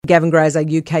Gavin Gray is our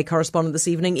UK correspondent this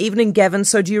evening. Evening, Gavin.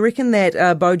 So do you reckon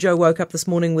that Bojo woke up this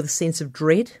morning with a sense of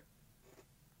dread?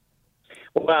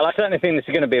 Well, I certainly think this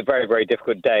is going to be a very, very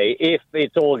difficult day if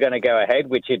it's all going to go ahead,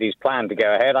 which it is planned to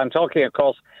go ahead. I'm talking, of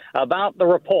course, about the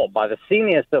report by the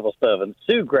senior civil servant,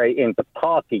 Sue Gray, into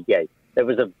Partygate. There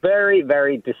was a very,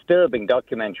 very disturbing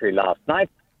documentary last night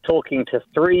talking to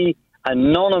three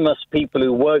anonymous people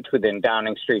who worked within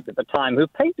Downing Street at the time who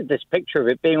painted this picture of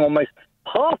it being almost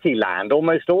party land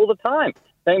almost all the time.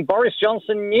 Saying Boris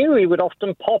Johnson knew he would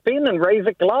often pop in and raise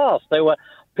a glass. There were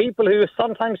people who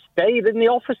sometimes stayed in the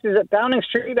offices at Downing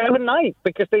Street overnight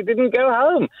because they didn't go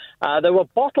home. There were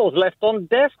bottles left on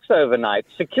desks overnight.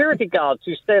 Security guards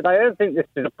who said, I don't think this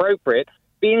is appropriate,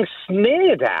 being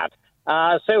sneered at.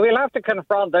 So we'll have to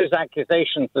confront those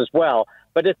accusations as well.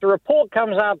 But if the report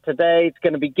comes out today, it's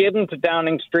going to be given to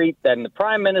Downing Street. Then the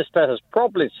Prime Minister has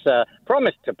promised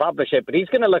to publish it, but he's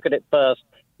going to look at it first.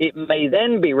 It may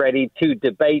then be ready to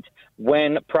debate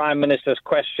when Prime Minister's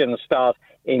questions start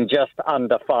in just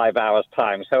under 5 hours'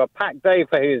 time. So a packed day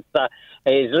for his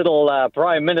little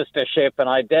Prime Ministership, and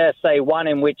I dare say one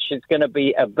in which it's going to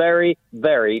be a very,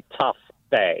 very tough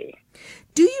day.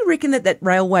 Do you reckon that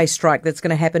railway strike that's going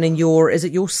to happen in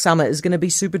your summer is going to be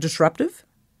super disruptive?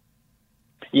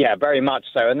 Yeah, very much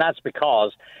so. And that's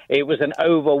because it was an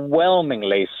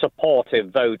overwhelmingly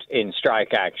supportive vote in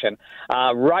strike action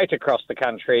right across the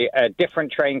country,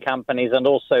 different train companies and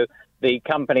also the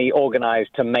company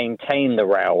organised to maintain the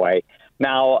railway.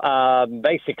 Now,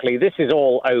 basically, this is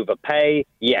all overpay.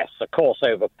 Yes, of course,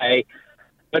 overpay.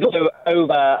 But also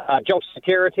over job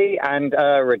security and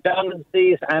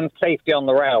redundancies and safety on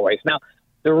the railways. Now,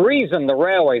 the reason the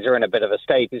railways are in a bit of a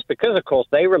state is because, of course,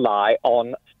 they rely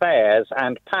on fares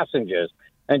and passengers.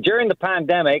 And during the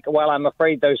pandemic, well, I'm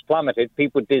afraid those plummeted.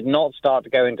 People did not start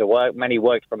to go into work. Many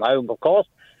worked from home, of course.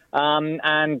 And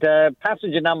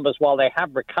passenger numbers, while they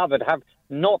have recovered, have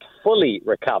not fully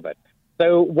recovered.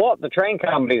 So what the train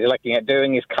companies are looking at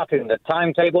doing is cutting the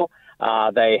timetable.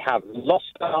 They have lost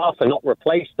staff and not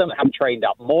replaced them, have trained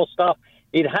up more staff.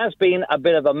 It has been a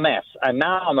bit of a mess, and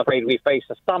now I'm afraid we face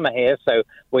a summer here, so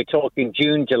we're talking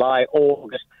June, July,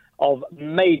 August, of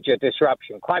major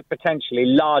disruption, quite potentially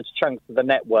large chunks of the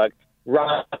network.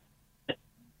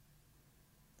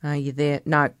 Are you there?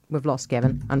 No, we've lost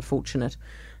Gavin. Unfortunate.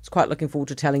 I was quite looking forward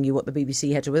to telling you what the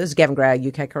BBC had to... This is Gavin Gray, our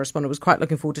UK correspondent. Was quite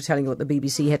looking forward to telling you what the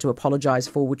BBC had to apologise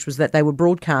for, which was that they were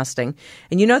broadcasting.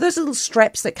 And you know those little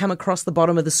straps that come across the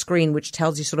bottom of the screen, which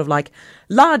tells you sort of like,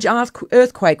 large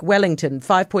earthquake, Wellington,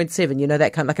 5.7, you know,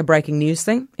 that kind of like a breaking news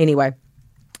thing? Anyway,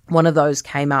 one of those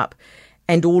came up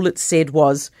and all it said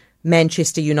was,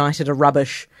 Manchester United are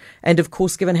rubbish. And of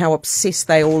course, given how obsessed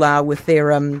they all are with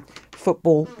their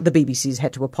football, the BBC's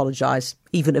had to apologise,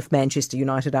 even if Manchester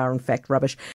United are in fact rubbish.